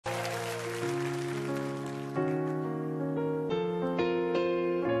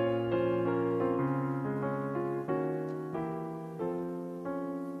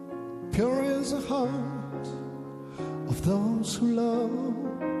is the heart of those who love.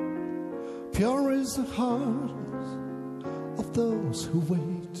 Pure is the heart of those who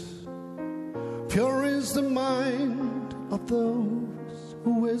wait. Pure is the mind of those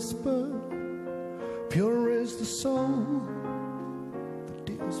who whisper. Pure is the soul that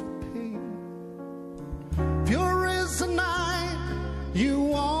deals with pain. Pure is the night you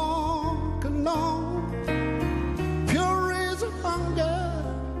walk alone. Pure is the hunger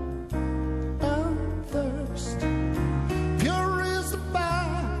and thirst. Pure is the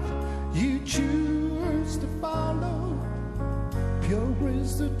path you choose to follow. Pure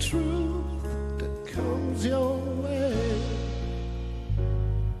is the truth that comes your way.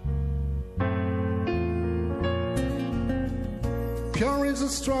 Pure is the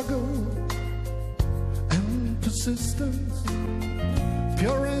struggle and persistence.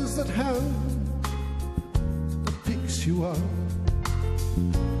 Pure is that hand that picks you up.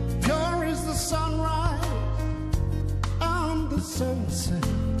 Pure is the sunrise and the sunset.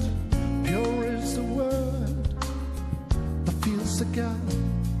 Pure is the word that fills the gap.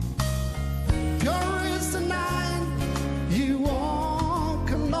 Pure is the night you walk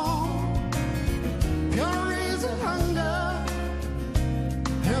alone. Pure is the hunger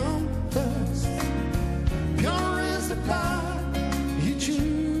and thirst. Pure is the path you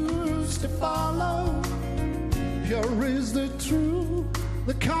choose to follow. Pure is the truth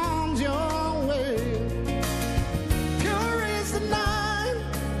that comes your way. Pure is the night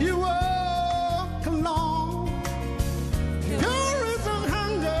you walk alone. Pure is the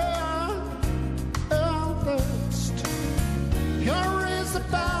hunger and thirst. Pure is the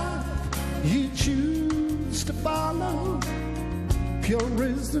path you choose to follow. Pure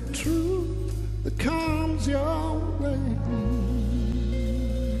is the truth that comes your way.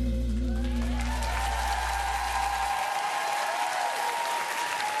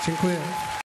 Dziękuję.